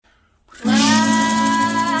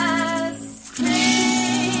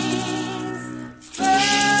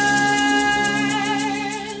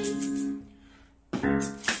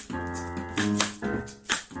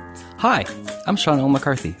Hi, I'm Sean L.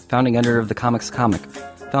 McCarthy, founding editor of The Comics Comic,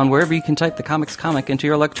 found wherever you can type The Comics Comic into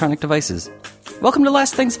your electronic devices. Welcome to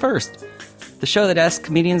Last Things First, the show that asks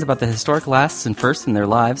comedians about the historic lasts and firsts in their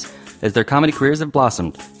lives as their comedy careers have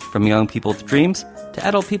blossomed, from young people with dreams to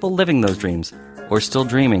adult people living those dreams, or still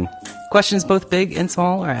dreaming. Questions both big and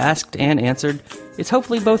small are asked and answered. It's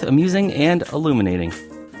hopefully both amusing and illuminating.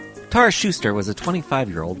 Tara Schuster was a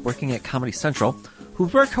 25-year-old working at Comedy Central who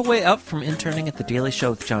worked her way up from interning at The Daily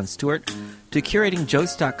Show with Jon Stewart to curating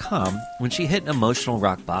jokes.com when she hit an emotional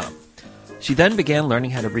rock bottom. She then began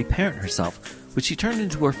learning how to reparent herself, which she turned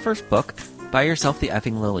into her first book, Buy Yourself the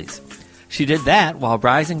Effing Lilies. She did that while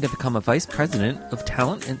rising to become a vice president of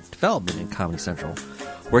talent and development in Comedy Central,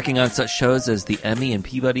 working on such shows as the Emmy and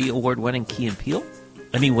Peabody Award-winning Key and Peele,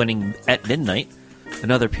 Emmy-winning At Midnight,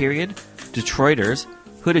 Another Period, Detroiters,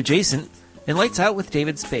 Hood Adjacent, and Lights Out with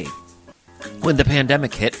David Spade. When the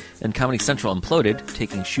pandemic hit and Comedy Central imploded,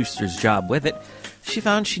 taking Schuster's job with it, she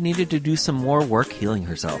found she needed to do some more work healing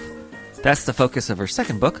herself. That's the focus of her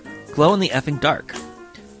second book, Glow in the Effing Dark.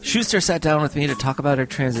 Schuster sat down with me to talk about her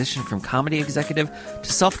transition from comedy executive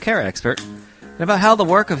to self-care expert, and about how the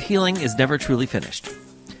work of healing is never truly finished.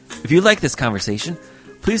 If you like this conversation,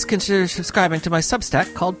 please consider subscribing to my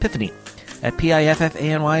Substack called Piffany at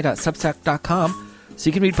piffany.substack.com so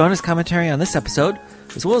you can read bonus commentary on this episode,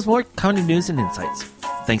 as well as more comedy news and insights.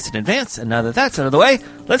 Thanks in advance, and now that that's out of the way,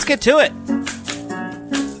 let's get to it!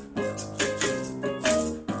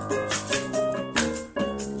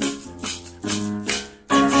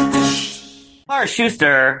 Tara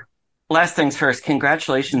Schuster, last things first,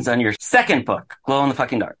 congratulations on your second book, Glow in the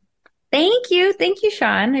Fucking Dark. Thank you,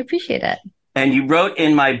 Sean. I appreciate it. And you wrote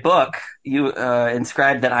in my book, you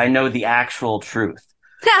inscribed that I know the actual truth.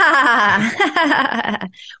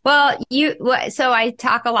 Well, so I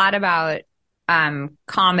talk a lot about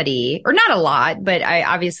comedy, or not a lot, but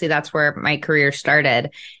obviously that's where my career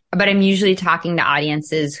started. But I'm usually talking to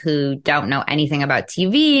audiences who don't know anything about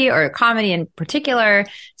TV or comedy in particular.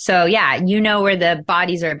 So yeah, you know where the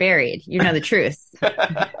bodies are buried. You know the truth.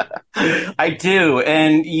 I do.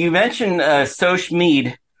 And you mentioned social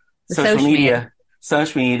media, a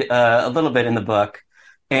little bit in the book.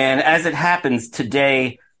 And as it happens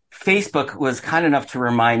today, Facebook was kind enough to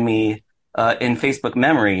remind me in Facebook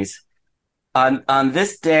memories. On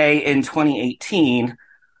this day in 2018,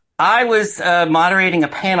 I was moderating a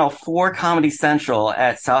panel for Comedy Central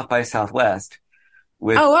at South by Southwest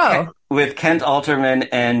with Kent Alterman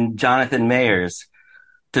and Jonathan Mayers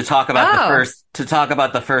to talk about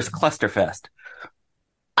the first Clusterfest.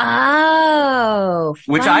 Oh,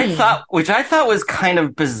 funny. which I thought was kind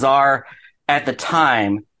of bizarre at the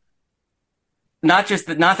time. Not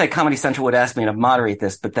that Comedy Central would ask me to moderate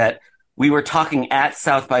this, but that we were talking at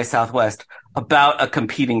South by Southwest about a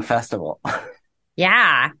competing festival.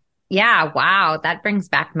 Yeah. Wow. That brings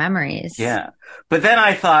back memories. Yeah. But then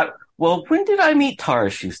I thought, well, when did I meet Tara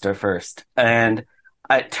Schuster first? And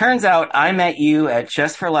it turns out I met you at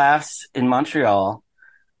Just for Laughs in Montreal.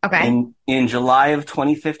 Okay. In July of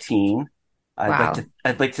 2015. Wow.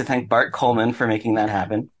 I'd like to thank Bart Coleman for making that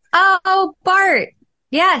happen. Oh, Bart.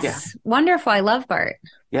 Yes. Yeah. Wonderful. I love Bart.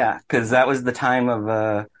 Yeah, because that was the time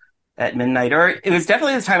of At Midnight, or it was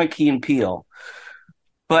definitely the time of Key and Peele.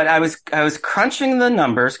 But I was crunching the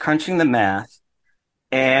numbers, crunching the math,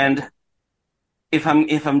 and if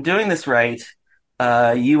I'm doing this right,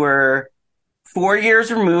 you were 4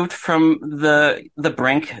 years removed from the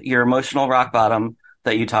brink, your emotional rock bottom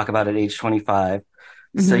that you talk about at age 25.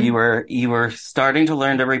 Mm-hmm. So you were starting to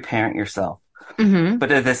learn to reparent yourself. Mm-hmm.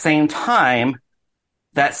 But at the same time,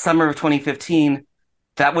 that summer of 2015,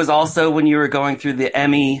 that was also when you were going through the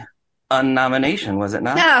Emmy unnomination, was it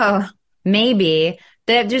not? No, maybe.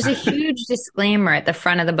 There's a huge disclaimer at the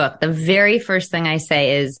front of the book. The very first thing I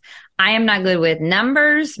say is, I am not good with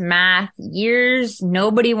numbers, math, years.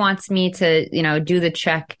 Nobody wants me to, do the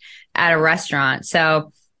check at a restaurant.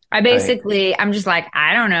 So I basically, I'm just like,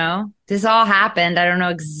 I don't know. This all happened. I don't know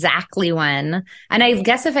exactly when. And I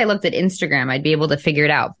guess if I looked at Instagram, I'd be able to figure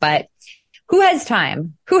it out. But who has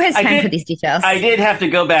time? Who has time for these details? I did have to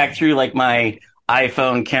go back through like my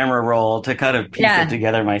iPhone camera roll to kind of piece it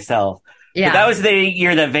together myself. Yeah. But that was the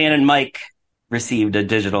year that Van and Mike received a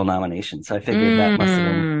digital nomination. So I figured that must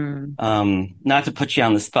have been, not to put you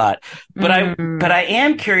on the spot, but I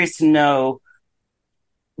am curious to know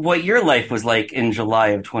what your life was like in July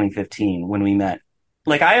of 2015 when we met.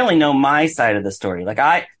 Like, I only know my side of the story. Like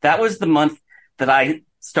that was the month that I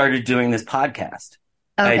started doing this podcast.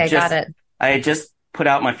 Okay, got it. I had just put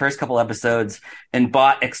out my first couple episodes and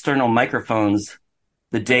bought external microphones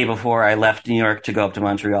the day before I left New York to go up to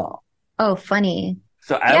Montreal. Oh, funny.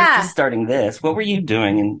 So I was just starting this. What were you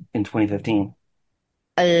doing in 2015?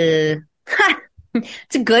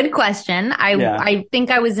 It's a good question. I think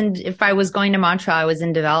if I was going to Montreal, I was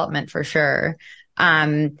in development for sure.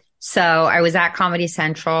 So I was at Comedy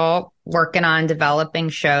Central working on developing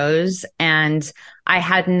shows, and I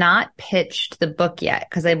had not pitched the book yet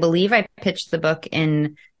because I believe I pitched the book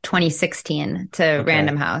in 2016 to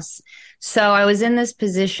Random House. So I was in this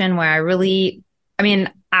position where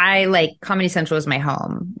I like Comedy Central was my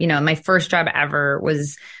home. You know, my first job ever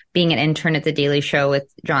was being an intern at The Daily Show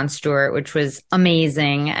with Jon Stewart, which was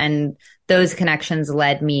amazing. And those connections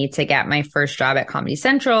led me to get my first job at Comedy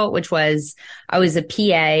Central, which was, I was a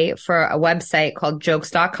PA for a website called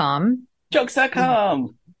jokes.com.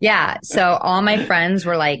 Jokes.com. Yeah. So all my friends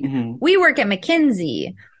were like, we work at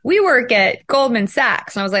McKinsey. We work at Goldman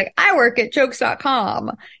Sachs. And I was like, I work at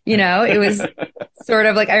jokes.com. You know, it was sort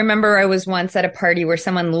of like, I remember I was once at a party where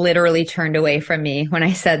someone literally turned away from me when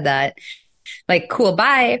I said that. Like, cool,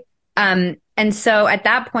 bye. And so at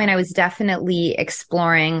that point, I was definitely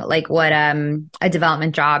exploring like what a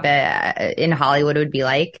development job in Hollywood would be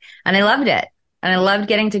like. And I loved it. And I loved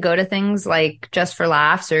getting to go to things like Just for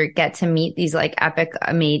Laughs or get to meet these like epic,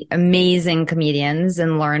 amazing comedians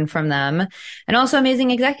and learn from them. And also amazing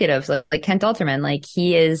executives like Kent Alterman. Like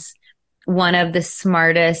he is one of the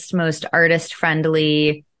smartest, most artist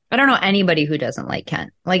friendly. I don't know anybody who doesn't like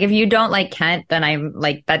Kent. Like if you don't like Kent, then I'm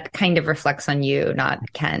like, that kind of reflects on you,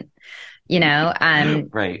 not Kent, you know?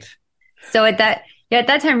 Right. So at that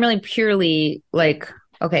time, really purely like,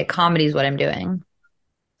 okay, comedy is what I'm doing.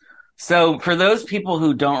 So for those people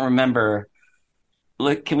who don't remember,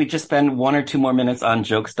 look, can we just spend 1 or 2 more minutes on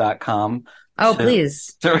jokes.com? Oh,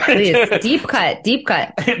 please. Please. Deep cut.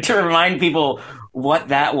 To remind people what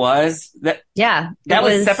that was. That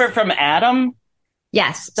was separate from Adam?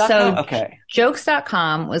 Yes. So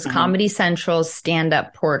jokes.com was Comedy Central's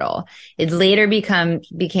stand-up portal. It later became,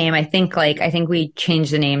 I think we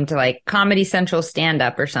changed the name to like Comedy Central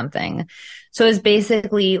Stand-Up or something. So it was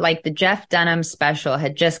basically like the Jeff Dunham special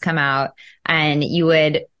had just come out, and you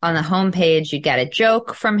would, on the homepage, you'd get a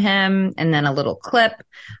joke from him and then a little clip.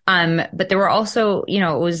 But there were also, you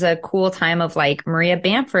know, it was a cool time of like Maria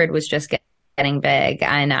Bamford was just getting big.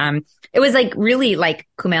 And, it was like really like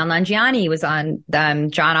Kumail Nanjiani was on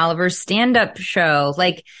John Oliver's stand-up show.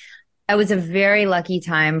 Like it was a very lucky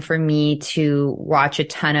time for me to watch a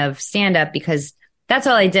ton of stand-up because that's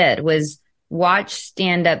all I did was watch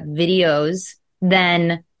stand-up videos,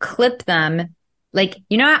 then clip them. Like,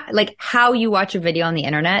 you know, like how you watch a video on the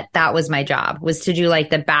internet, that was my job, was to do like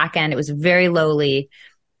the back end. It was a very lowly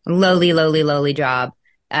job.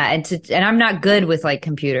 And I'm not good with like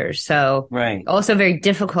computers. So also very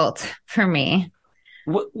difficult for me.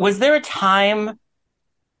 Was there a time,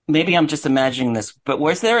 maybe I'm just imagining this, but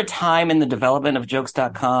was there a time in the development of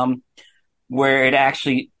jokes.com where it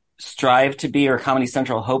actually strived to be, or Comedy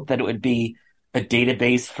Central hoped that it would be a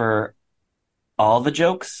database for all the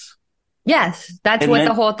jokes? Yes. That's what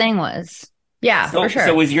the whole thing was. Yeah, for sure.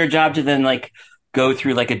 So was your job to then like go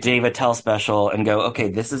through like a Dave Attell special and go, okay,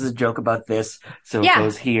 this is a joke about this, so it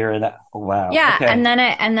goes here and that. Oh, wow. Yeah, okay. and then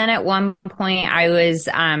at one point I was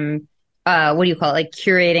what do you call it? Like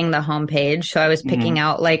curating the homepage. So I was picking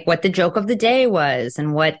out like what the joke of the day was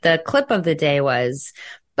and what the clip of the day was,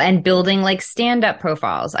 and building like stand-up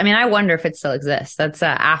profiles. I mean, I wonder if it still exists. That's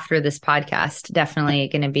after this podcast, definitely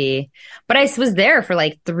going to be. But I was there for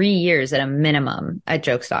like 3 years at a minimum at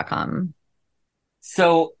jokes.com.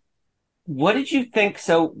 So what did you think?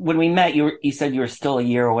 So when we met, you said you were still a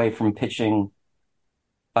year away from pitching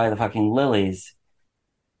By the Fucking Lilies.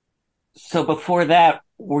 So before that,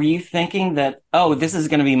 were you thinking that, oh, this is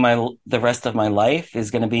going to be the rest of my life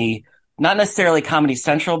is going to be not necessarily Comedy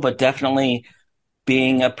Central, but definitely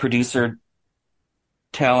being a producer,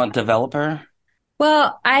 talent developer?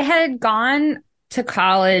 Well, I had gone to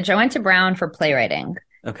college. I went to Brown for playwriting.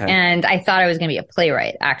 Okay. And I thought I was going to be a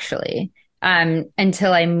playwright, actually.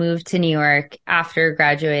 Until I moved to New York after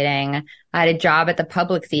graduating. I had a job at the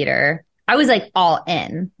Public Theater. I was like all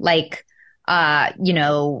in, like, you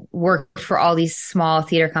know, worked for all these small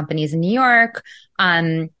theater companies in New York.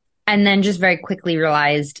 And then just very quickly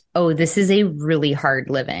realized, oh, this is a really hard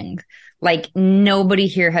living. Like nobody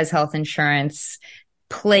here has health insurance.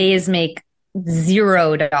 Plays make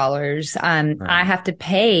 $0. I have to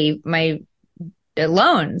pay my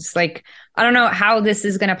loans. Like, I don't know how this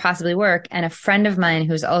is going to possibly work. And a friend of mine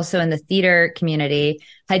who's also in the theater community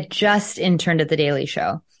had just interned at The Daily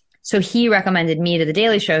Show. So he recommended me to The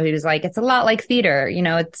Daily Show. He was like, it's a lot like theater. You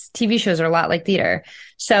know, it's TV shows are a lot like theater.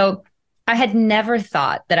 So I had never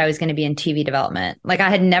thought that I was going to be in TV development. Like I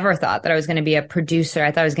had never thought that I was going to be a producer.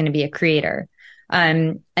 I thought I was going to be a creator.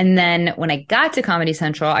 And then when I got to Comedy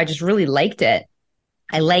Central, I just really liked it.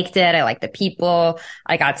 I liked it. I liked the people.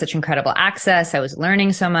 I got such incredible access. I was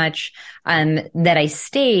learning so much, that I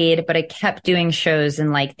stayed, but I kept doing shows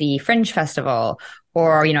in like the Fringe Festival,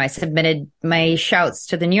 or, I submitted my shouts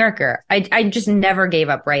to the New Yorker. I just never gave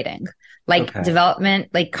up writing. Like development,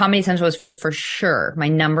 like Comedy Central was for sure my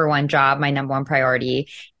number one job, my number one priority.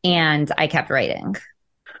 And I kept writing.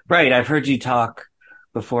 Right. I've heard you talk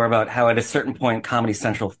before about how at a certain point, Comedy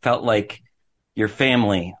Central felt like your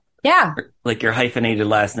family. Yeah. Like your hyphenated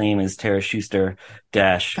last name is Tara Schuster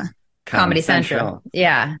dash Comedy Central.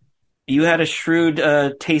 Yeah. You had a shrewd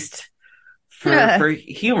taste for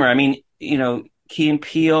humor. I mean, Key and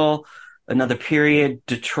Peele, Another Period,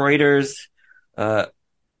 Detroiters,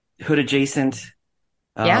 Hood Adjacent.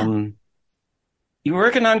 You were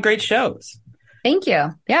working on great shows. Thank you.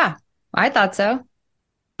 Yeah, I thought so.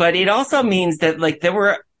 But it also means that like there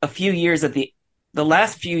were a few years at the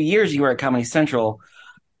last few years you were at Comedy Central,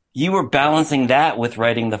 you were balancing that with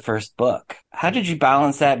writing the first book. How did you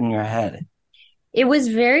balance that in your head? It was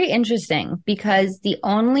very interesting because the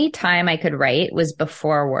only time I could write was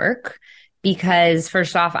before work, because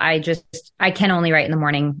first off, I can only write in the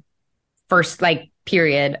morning first, like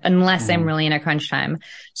period, unless I'm really in a crunch time.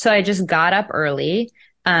 So I just got up early,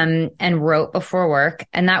 and wrote before work.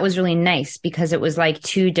 And that was really nice because it was like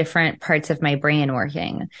two different parts of my brain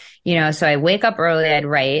working, so I wake up early, I'd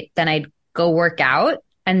write, then I'd go work out,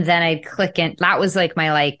 and then I'd click in. That was like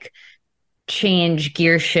my like change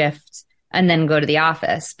gear shift and then go to the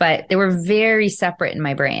office. But they were very separate in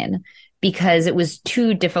my brain because it was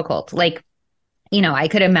too difficult. Like, I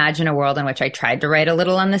could imagine a world in which I tried to write a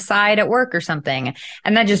little on the side at work or something.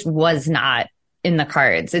 And that just was not in the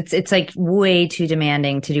cards. It's like way too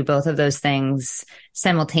demanding to do both of those things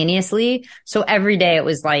simultaneously. So every day it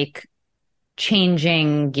was like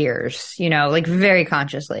changing gears, like very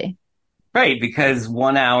consciously. Right, because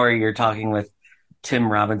 1 hour you're talking with Tim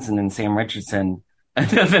Robinson and Sam Richardson, and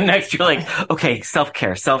then the next you're like, okay,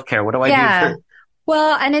 self-care. What do I do for?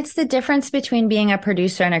 Well, and it's the difference between being a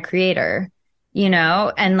producer and a creator,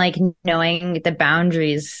 and like knowing the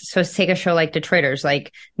boundaries. So take a show like Detroiters,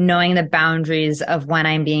 like knowing the boundaries of when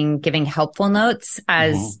I'm giving helpful notes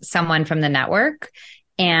as someone from the network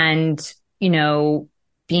and,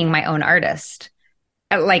 being my own artist.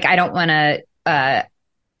 Like, I don't want to,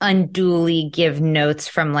 unduly give notes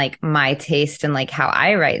from like my taste and like how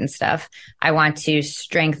I write and stuff. I want to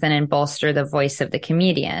strengthen and bolster the voice of the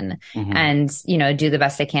comedian and, do the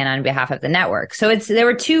best I can on behalf of the network. So there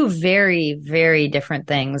were two very, very different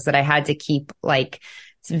things that I had to keep like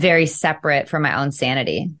very separate from my own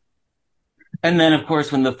sanity. And then of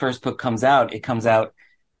course, when the first book comes out, it comes out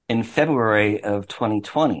in February of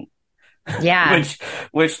 2020. Yeah.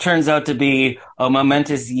 which turns out to be a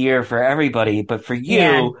momentous year for everybody. But for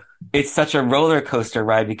you, it's such a roller coaster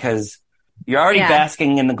ride because you're already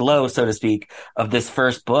basking in the glow, so to speak, of this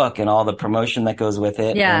first book and all the promotion that goes with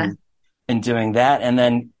it. And doing that. And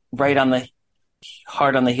then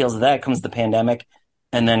hard on the heels of that comes the pandemic,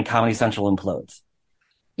 and then Comedy Central implodes.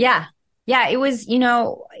 Yeah. Yeah, it was,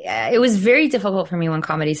 it was very difficult for me when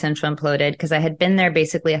Comedy Central imploded because I had been there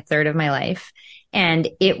basically a third of my life. And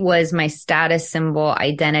it was my status symbol,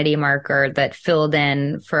 identity marker that filled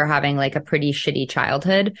in for having like a pretty shitty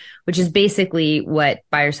childhood, which is basically what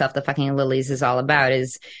Buy Yourself the Fucking Lilies is all about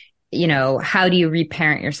is, how do you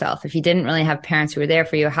reparent yourself? If you didn't really have parents who were there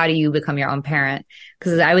for you, how do you become your own parent?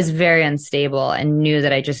 Because I was very unstable and knew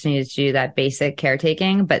that I just needed to do that basic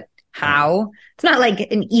caretaking, but how? It's not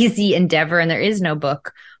like an easy endeavor, and there is no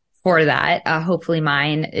book for that. Hopefully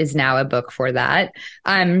mine is now a book for that.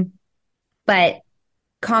 But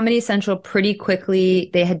Comedy Central pretty quickly,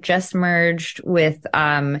 they had just merged with,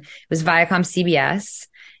 it was Viacom CBS,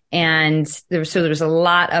 and there was a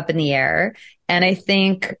lot up in the air. And I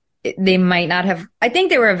think they might not have, I think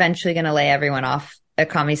they were eventually going to lay everyone off at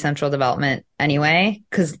Comedy Central development anyway,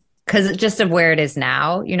 because just of where it is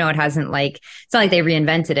now, it hasn't like, it's not like they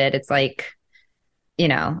reinvented it. It's like,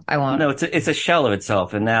 I won't. No, it's a shell of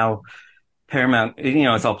itself. And now Paramount,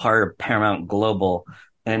 it's all part of Paramount Global.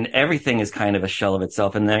 And everything is kind of a shell of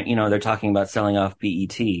itself. And they're talking about selling off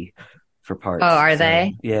BET for parts. Oh, are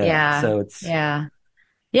they? Yeah. So it's. Yeah.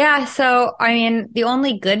 Yeah. So, I mean, the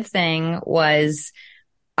only good thing was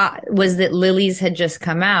that Lily's had just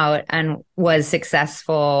come out and was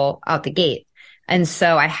successful out the gate. And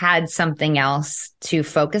so I had something else to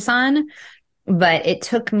focus on. But it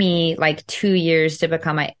took me like 2 years to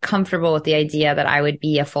become comfortable with the idea that I would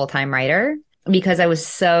be a full-time writer. because I was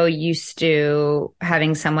so used to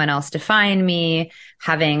having someone else define me,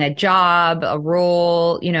 having a job, a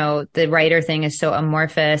role. You know, the writer thing is so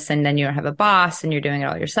amorphous, and then you don't have a boss and you're doing it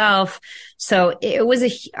all yourself. So it was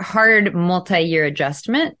a hard multi-year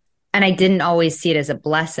adjustment. And I didn't always see it as a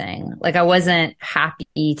blessing. Like, I wasn't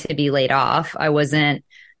happy to be laid off. I wasn't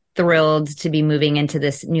thrilled to be moving into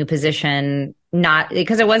this new position, not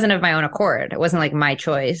because it wasn't of my own accord. It wasn't like my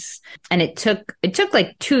choice. And it took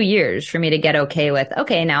like 2 years for me to get okay with,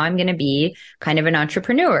 okay, now I'm going to be kind of an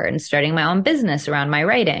entrepreneur and starting my own business around my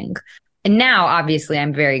writing. And now, obviously,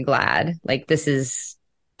 I'm very glad. Like, this is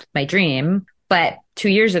my dream. But 2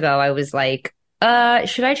 years ago, I was like,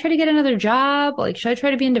 should I try to get another job? Like, should I try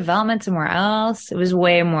to be in development somewhere else? It was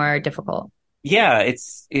way more difficult. Yeah,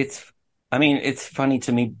 I mean, it's funny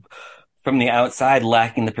to me from the outside,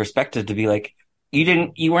 lacking the perspective to be like,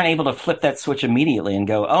 you weren't able to flip that switch immediately and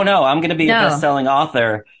go, oh no, I'm going to be a best-selling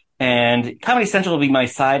author and Comedy Central will be my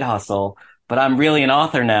side hustle, but I'm really an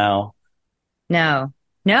author now. No,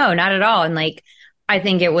 not at all. And like, I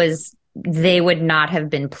think they would not have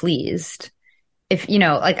been pleased. If, you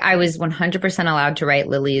know, like, I was 100% allowed to write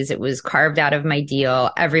Lily's. It was carved out of my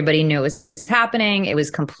deal. Everybody knew it was happening. It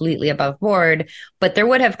was completely above board. But there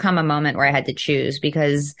would have come a moment where I had to choose,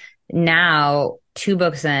 because now, 2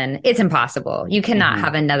 books in, it's impossible. You cannot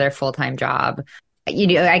have another full-time job. You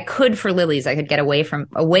know, I could for Lily's. I could get away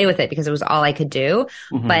with it because it was all I could do.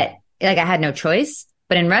 But like, I had no choice.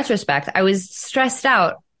 But in retrospect, I was stressed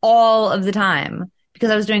out all of the time, because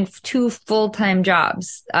I was doing 2 full-time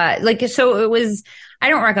jobs. So it was, I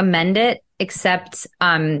don't recommend it, except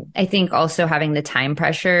I think also having the time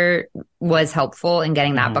pressure was helpful in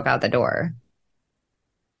getting that book out the door.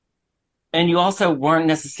 And you also weren't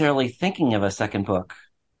necessarily thinking of a second book.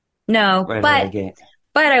 No, but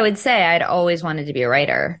I would say I'd always wanted to be a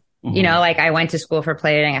writer. You know, like, I went to school for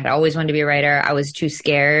playwriting. I'd always wanted to be a writer. I was too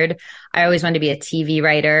scared. I always wanted to be a TV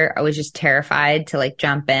writer. I was just terrified to like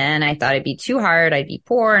jump in. I thought it'd be too hard. I'd be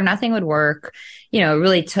poor. Nothing would work. You know, it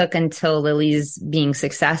really took until Lily's being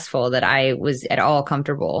successful that I was at all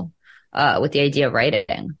comfortable with the idea of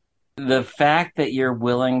writing. The fact that you're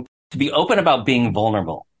willing to be open about being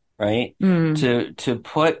vulnerable, right? To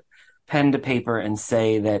put pen to paper and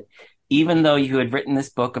say that even though you had written this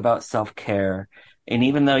book about self-care, and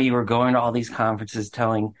even though you were going to all these conferences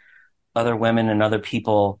telling other women and other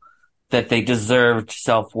people that they deserved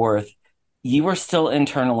self-worth, you were still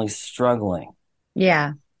internally struggling.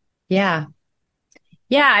 Yeah.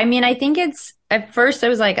 I mean, I think at first I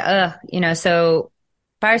was like, so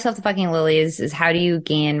Buy Yourself the Fucking Lilies is how do you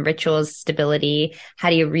gain ritual stability?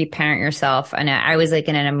 How do you reparent yourself? And I was like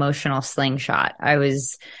in an emotional slingshot. I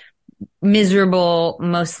was miserable.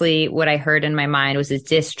 Mostly what I heard in my mind was this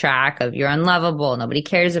diss track of, you're unlovable, nobody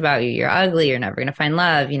cares about you, you're ugly, you're never going to find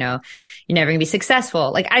love, you know, you're never going to be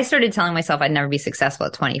successful. Like, I started telling myself I'd never be successful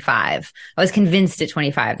at 25. I was convinced at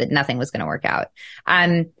 25 that nothing was going to work out.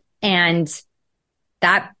 And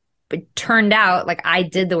that turned out, like, I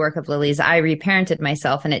did the work of Lily's. I reparented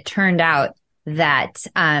myself, and it turned out that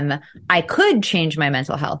I could change my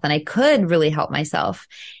mental health and I could really help myself.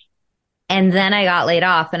 And then I got laid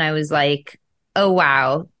off, and I was like, oh,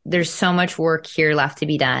 wow, there's so much work here left to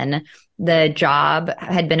be done. The job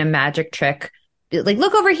had been a magic trick. Like,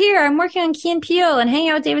 look over here, I'm working on Key and Peele and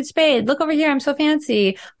hanging out with David Spade. Look over here, I'm so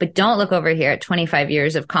fancy. But don't look over here at 25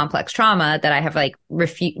 years of complex trauma that I have like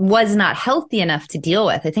was not healthy enough to deal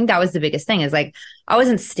with. I think that was the biggest thing, is like, I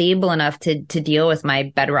wasn't stable enough to deal with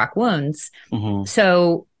my bedrock wounds.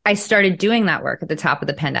 So I started doing that work at the top of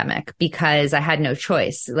the pandemic because I had no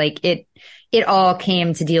choice. Like, it all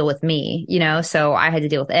came to deal with me, you know, so I had to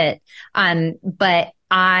deal with it. But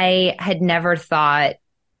I had never thought,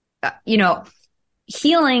 you know,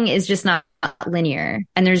 healing is just not linear,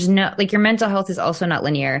 and there's no, like, your mental health is also not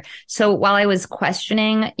linear. So while I was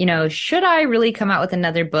questioning, you know, should I really come out with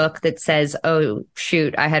another book that says, oh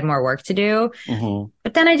shoot, I had more work to do?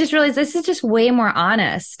 But then I just realized this is just way more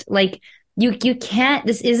honest. Like, you can't,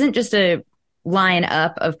 this isn't just a line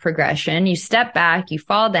up of progression. You step back, you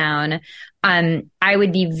fall down. I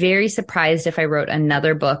would be very surprised if I wrote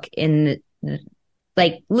another book in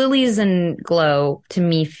like Lilies and Glow, to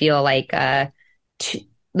me, feel like a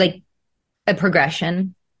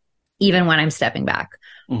progression, even when I'm stepping back.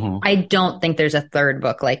 I don't think there's a third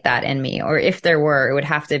book like that in me, or if there were, it would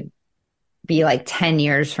have to be like 10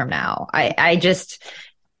 years from now. I just,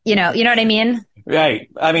 you know what I mean? Right.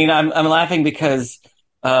 I mean, I'm laughing because,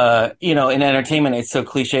 you know, in entertainment, it's so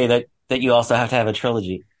cliche that you also have to have a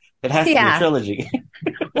trilogy. It has to be a Yeah. trilogy.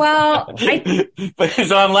 Well,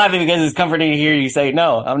 So I'm laughing because it's comforting to hear you say,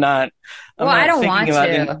 no, I'm I not don't thinking want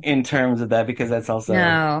about to. in terms of that because that's also,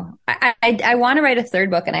 No, I want to write a third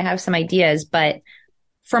book and I have some ideas, but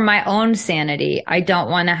for my own sanity, I don't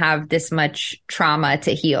want to have this much trauma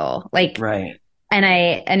to heal. Like, right.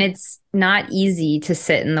 and it's not easy to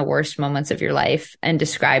sit in the worst moments of your life and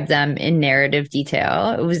describe them in narrative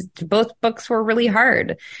detail. Both books were really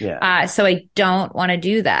hard. Yeah. So I don't want to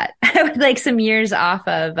do that. I would like some years off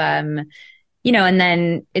of, and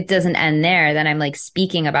then it doesn't end there. Then I'm like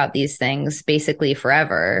speaking about these things basically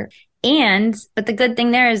forever. But the good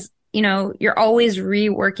thing there is, you're always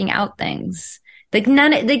reworking out things. Like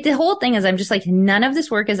the whole thing is I'm just like, none of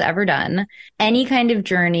this work is ever done. Any kind of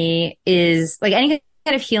journey is like any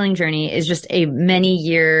kind of healing journey is just a many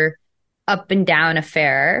year up and down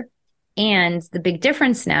affair. And the big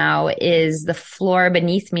difference now is the floor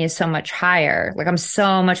beneath me is so much higher. Like I'm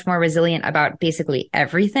so much more resilient about basically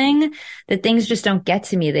everything that things just don't get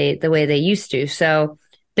to me the way they used to. So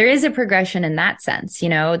there is a progression in that sense.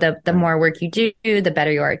 The more work you do, the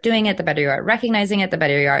better you are at doing it, the better you are at recognizing it, the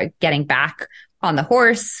better you are at getting back on the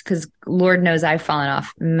horse. Cause Lord knows I've fallen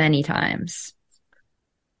off many times.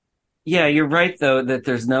 Yeah, you're right though, that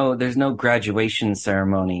there's no graduation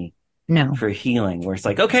ceremony No, for healing where it's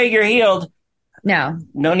like, okay, you're healed. no,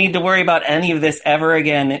 No need to worry about any of this ever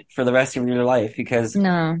again for the rest of your life because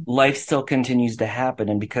no. life still continues to happen.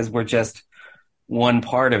 And because we're just one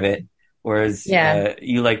part of it, whereas Yeah.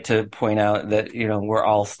 you like to point out that, we're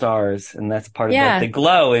all stars. And that's part of like Yeah. the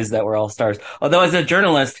glow is that we're all stars. Although as a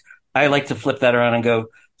journalist, I like to flip that around and go,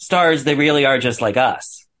 stars, they really are just like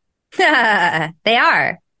us. They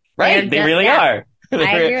are. Right? They really yeah, are.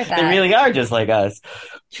 I agree with They that. really are just like us.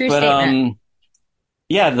 True But statement.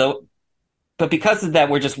 yeah, but because of that,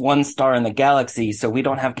 we're just one star in the galaxy, so we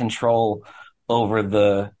don't have control over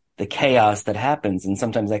the chaos that happens. And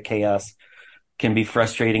sometimes that chaos can be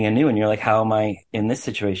frustrating and new, and you're like, how am I in this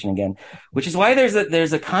situation again? Which is why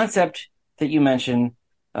there's a concept that you mentioned,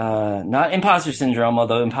 not imposter syndrome,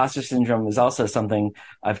 although imposter syndrome is also something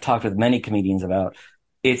I've talked with many comedians about.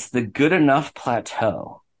 It's the good enough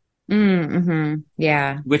plateau. Mm-hmm.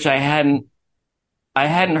 Yeah. Which I hadn't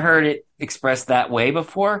heard it expressed that way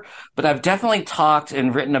before, but I've definitely talked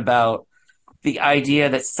and written about the idea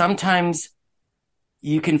that sometimes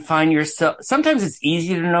you can find yourself, sometimes it's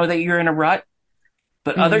easy to know that you're in a rut,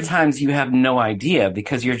 but other times you have no idea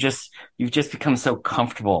because you've just become so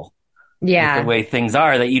comfortable with the way things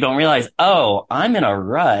are that you don't realize, oh, I'm in a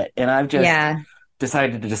rut and I've just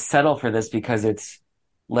decided to just settle for this because it's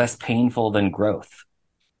less painful than growth.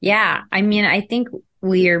 Yeah. I mean, I think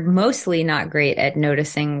we're mostly not great at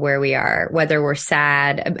noticing where we are, whether we're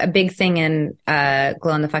sad. A big thing in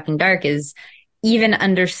Glow in the Fucking Dark is even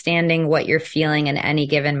understanding what you're feeling in any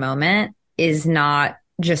given moment is not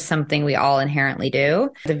just something we all inherently do.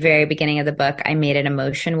 At the very beginning of the book, I made an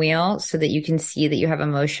emotion wheel so that you can see that you have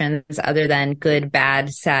emotions other than good,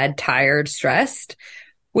 bad, sad, tired, stressed,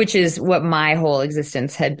 which is what my whole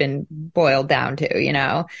existence had been boiled down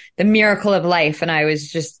to, the miracle of life. And I was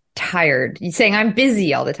just tired, saying I'm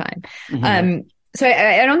busy all the time. Mm-hmm. So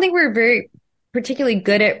I don't think we're very particularly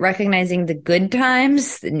good at recognizing the good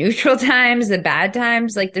times, the neutral times, the bad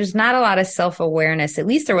times. Like there's not a lot of self-awareness. At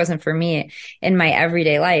least there wasn't for me in my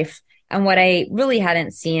everyday life. And what I really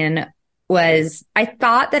hadn't seen was I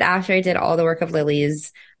thought that after I did all the work of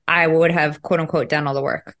Lily's, I would have quote unquote done all the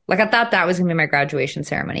work. Like I thought that was going to be my graduation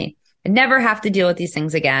ceremony. I'd never have to deal with these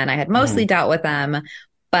things again. I had mostly dealt with them,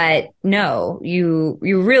 but no, you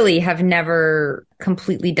really have never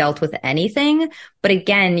completely dealt with anything. But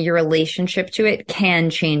again, your relationship to it can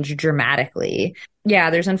change dramatically. Yeah,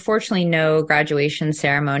 there's unfortunately no graduation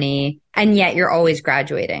ceremony, and yet you're always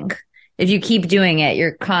graduating. If you keep doing it,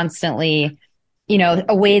 you're constantly,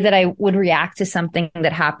 a way that I would react to something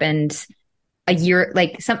that happened a year,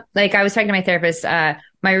 like I was talking to my therapist,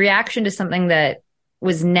 my reaction to something that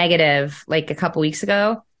was negative, like a couple weeks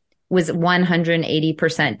ago, was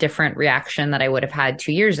 180% different reaction that I would have had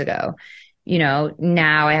 2 years ago.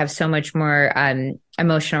 Now I have so much more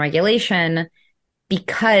emotional regulation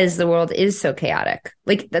because the world is so chaotic.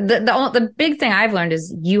 Like the big thing I've learned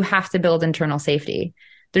is you have to build internal safety.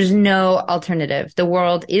 There's no alternative. The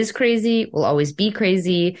world is crazy, will always be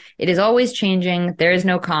crazy. It is always changing. There is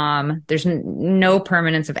no calm. There's no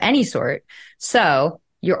permanence of any sort. So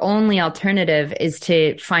your only alternative is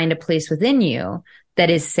to find a place within you that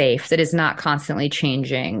is safe, that is not constantly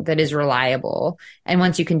changing, that is reliable. And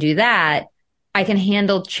once you can do that, I can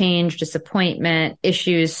handle change, disappointment,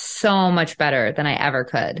 issues so much better than I ever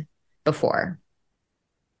could before.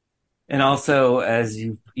 And also, as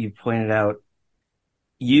you pointed out,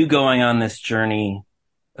 you going on this journey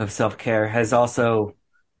of self-care has also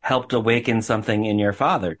helped awaken something in your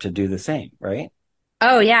father to do the same, right?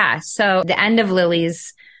 Oh, yeah. So the end of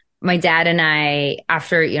Lily's, my dad and I,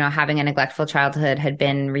 after, having a neglectful childhood, had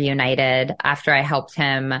been reunited after I helped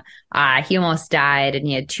him. He almost died and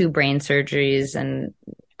he had 2 brain surgeries, and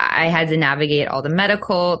I had to navigate all the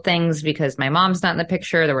medical things because my mom's not in the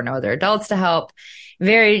picture. There were no other adults to help.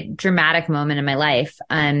 Very dramatic moment in my life.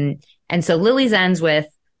 And so Lily's ends with,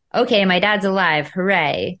 okay, my dad's alive.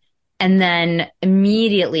 Hooray. And then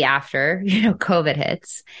immediately after, COVID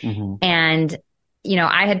hits. Mm-hmm. And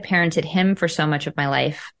I had parented him for so much of my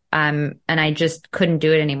life. And I just couldn't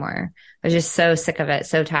do it anymore. I was just so sick of it,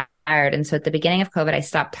 so tired. And so at the beginning of COVID, I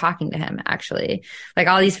stopped talking to him, actually. Like,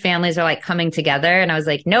 all these families are like coming together. And I was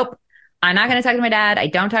like, nope, I'm not going to talk to my dad. I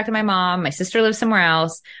don't talk to my mom. My sister lives somewhere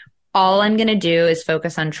else. All I'm going to do is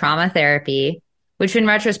focus on trauma therapy, which in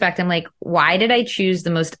retrospect, I'm like, why did I choose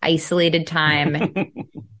the most isolated time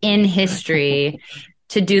in history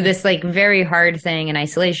to do this like very hard thing in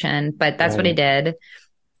isolation? But that's what I did.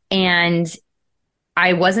 And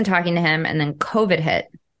I wasn't talking to him. And then COVID hit.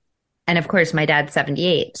 And of course, my dad's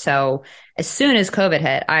 78. So as soon as COVID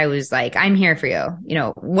hit, I was like, I'm here for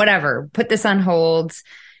you. Whatever, put this on hold,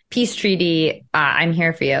 peace treaty. I'm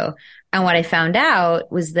here for you. And what I found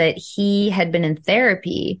out was that he had been in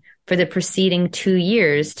therapy for the preceding 2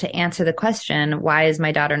 years to answer the question, why is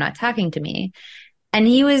my daughter not talking to me? And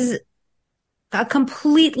he was a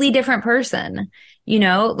completely different person. He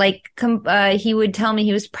would tell me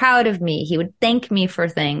he was proud of me. He would thank me for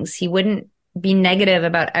things. He wouldn't be negative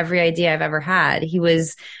about every idea I've ever had. He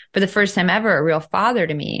was, for the first time ever, a real father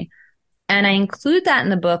to me. And I include that in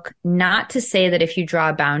the book, not to say that if you draw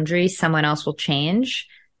a boundary, someone else will change.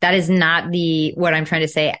 That is not what I'm trying to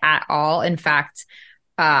say at all. In fact,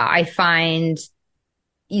 I find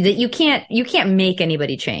that you can't make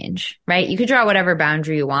anybody change, right? You could draw whatever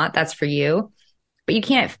boundary you want. That's for you, but you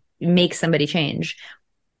can't make somebody change.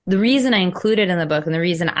 The reason I include it in the book and the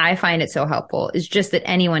reason I find it so helpful is just that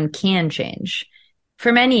anyone can change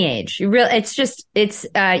from any age.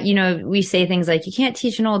 We say things like, you can't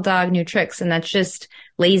teach an old dog new tricks, and that's just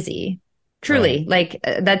lazy. Truly, right.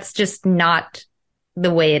 That's just not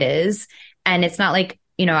the way it is. And it's not like,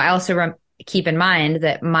 I also keep in mind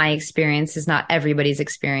that my experience is not everybody's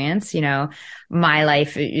experience. My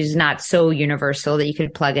life is not so universal that you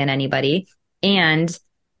could plug in anybody. And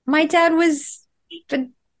my dad was, but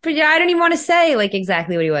I don't even want to say like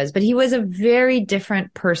exactly what he was, but he was a very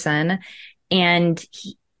different person. And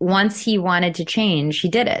once he wanted to change, he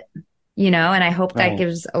did it, and I hope that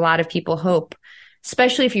gives a lot of people hope,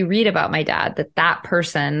 especially if you read about my dad, that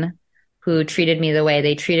person who treated me the way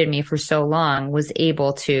they treated me for so long was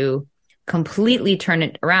able to completely turn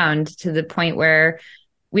it around to the point where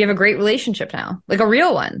we have a great relationship now, like a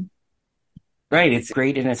real one. Right. It's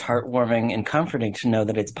great and it's heartwarming and comforting to know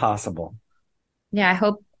that it's possible. Yeah, I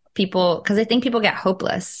hope people, because I think people get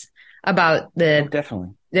hopeless about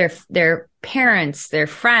definitely their parents, their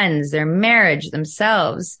friends, their marriage,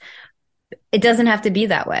 themselves. It doesn't have to be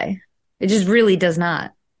that way. It just really does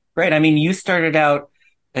not. Right. I mean, you started out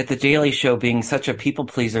at The Daily Show being such a people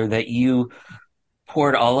pleaser that you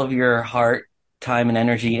poured all of your heart, time, and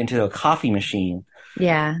energy into a coffee machine.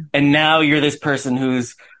 Yeah. And now you're this person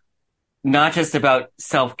who's not just about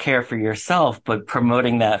self-care for yourself, but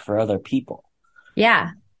promoting that for other people.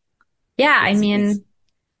 Yeah. Yeah.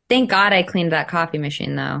 Thank God I cleaned that coffee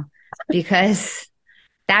machine though, because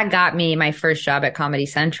that got me my first job at Comedy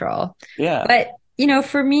Central. Yeah. But,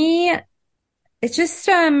 for me, it's just,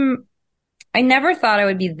 I never thought I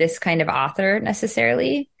would be this kind of author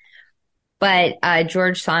necessarily. But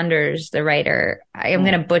George Saunders, the writer, I'm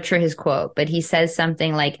going to butcher his quote, but he says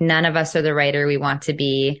something like, none of us are the writer we want to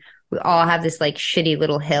be. We all have this like shitty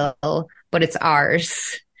little hill, but it's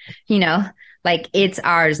ours, like it's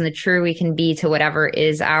ours, and the truer we can be to whatever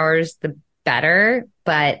is ours, the better.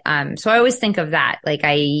 But so I always think of that. Like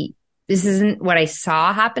this isn't what I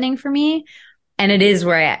saw happening for me. And it is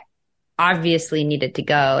where I obviously needed to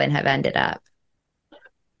go and have ended up.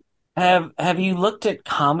 Have you looked at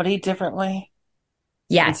comedy differently?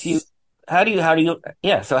 Yes. So how do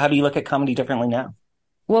you look at comedy differently now?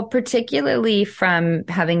 Well, particularly from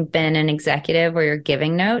having been an executive where you're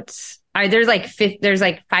giving notes. There's like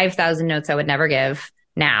 5,000 notes I would never give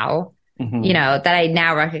now, that I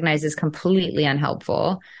now recognize is completely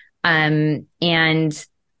unhelpful. And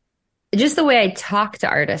just the way I talk to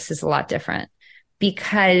artists is a lot different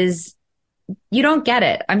because you don't get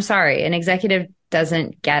it. I'm sorry. An executive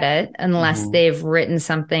doesn't get it unless they've written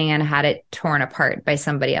something and had it torn apart by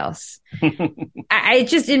somebody else.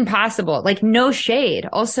 It's just impossible. Like, no shade.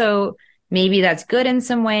 Also, maybe that's good in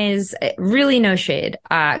some ways. Really no shade.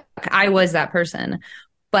 I was that person,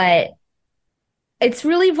 but it's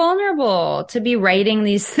really vulnerable to be writing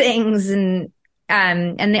these things, and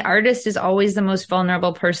the artist is always the most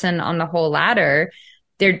vulnerable person on the whole ladder.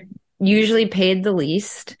 They're usually paid the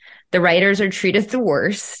least. The writers are treated the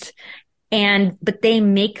worst, but they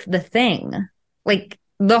make the thing. Like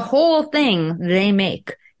the whole thing they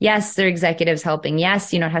make. Yes, their executives helping.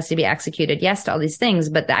 Yes, it has to be executed. Yes, to all these things,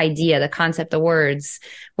 but the idea, the concept, the words,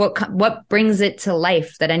 what brings it to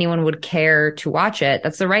life that anyone would care to watch it?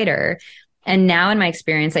 That's the writer. And now in my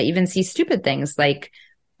experience, I even see stupid things like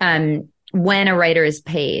when a writer is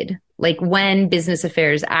paid, like when Business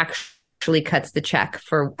Affairs actually cuts the check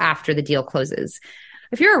for after the deal closes.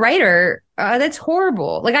 If you're a writer, that's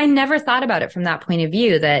horrible. Like I never thought about it from that point of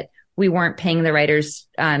view, that we weren't paying the writers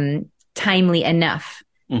timely enough.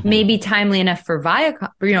 Mm-hmm. Maybe timely enough for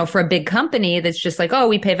Viacom, for a big company that's just like, oh,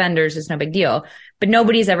 we pay vendors, it's no big deal. But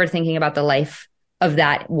nobody's ever thinking about the life of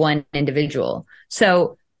that one individual.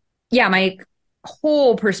 So yeah, my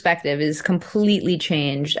whole perspective is completely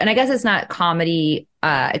changed. And I guess it's not comedy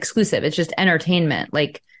exclusive. It's just entertainment,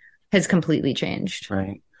 has completely changed.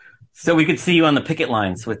 Right. So we could see you on the picket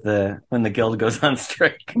lines when the guild goes on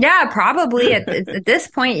strike. Yeah, probably at this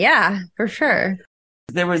point. Yeah, for sure.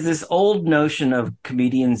 There was this old notion of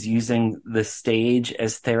comedians using the stage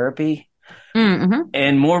as therapy. Mm-hmm.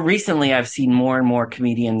 And more recently, I've seen more and more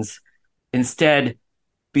comedians instead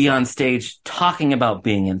be on stage talking about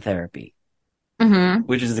being in therapy, mm-hmm.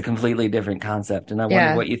 which is a completely different concept. And I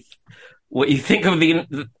wonder what you think of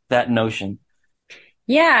that notion.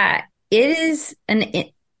 Yeah, it is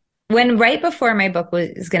when right before my book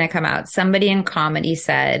was going to come out, somebody in comedy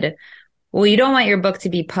said, well, you don't want your book to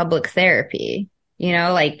be public therapy. You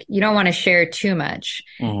don't want to share too much.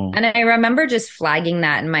 Mm-hmm. And I remember just flagging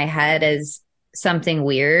that in my head as something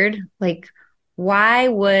weird. Like, why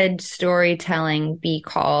would storytelling be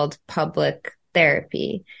called public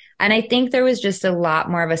therapy? And I think there was just a lot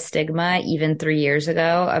more of a stigma even 3 years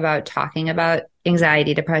ago about talking about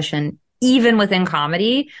anxiety, depression, even within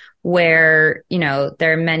comedy, where,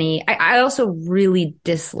 there are many. I also really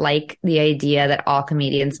dislike the idea that all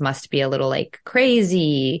comedians must be a little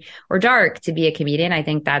crazy or dark to be a comedian. I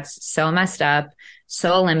think that's so messed up,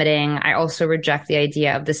 so limiting. I also reject the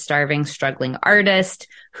idea of the starving, struggling artist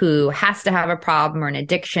who has to have a problem or an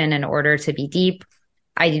addiction in order to be deep.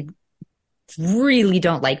 I really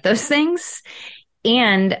don't like those things.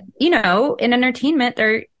 And, in entertainment,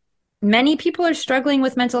 many people are struggling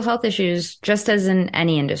with mental health issues just as in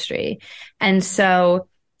any industry. And so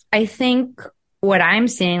I think what I'm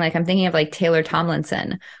seeing, I'm thinking of Taylor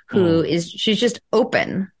Tomlinson, who she's just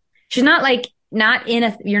open. She's not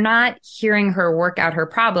you're not hearing her work out her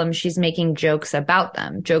problems. She's making jokes about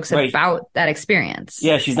them, right. About that experience.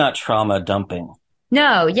 Yeah. She's not trauma dumping.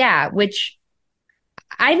 No. Yeah. Which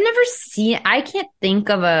I've never seen. I can't think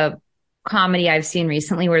of a comedy I've seen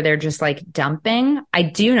recently where they're just dumping. I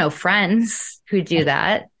do know friends who do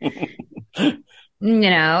that, and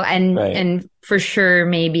right. And for sure,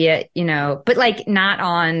 maybe but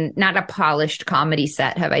not a polished comedy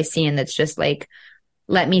set have I seen that's just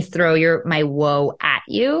let me throw my woe at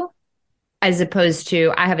you, as opposed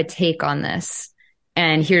to I have a take on this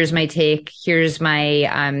and here's my take. Here's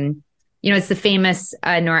my, it's the famous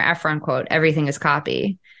Nora Ephron quote, everything is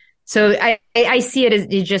copy. So I see it as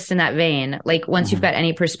just in that vein. Once mm-hmm. you've got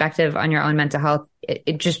any perspective on your own mental health,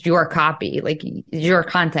 it just your copy, your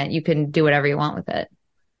content, you can do whatever you want with it.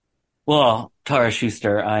 Well, Tara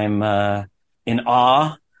Schuster, I'm in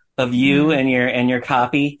awe of you mm-hmm. and your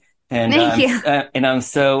copy. And Thank you. And I'm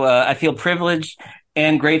so I feel privileged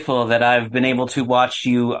and grateful that I've been able to watch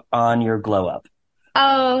you on your glow up.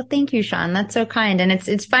 Oh, thank you, Sean. That's so kind. And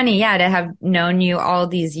it's funny, to have known you all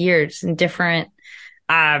these years in different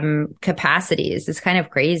capacities. It's kind of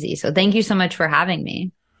crazy. So thank you so much for having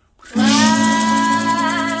me.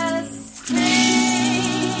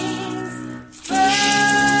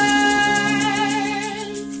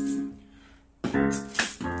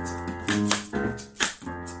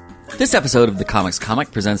 This episode of The Comics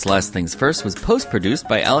Comic Presents Last Things First was post-produced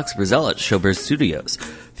by Alex Brazell at Showbiz Studios.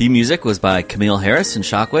 Theme music was by Camille Harris and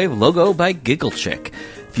Shockwave, logo by Giggle Chick.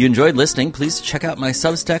 If you enjoyed listening, please check out my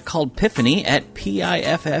Substack called Piffany at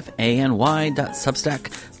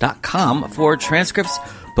piffany.substack.com for transcripts,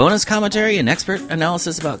 bonus commentary, and expert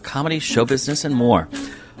analysis about comedy, show business, and more.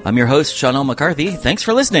 I'm your host, Sean L. McCarthy. Thanks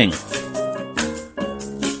for listening.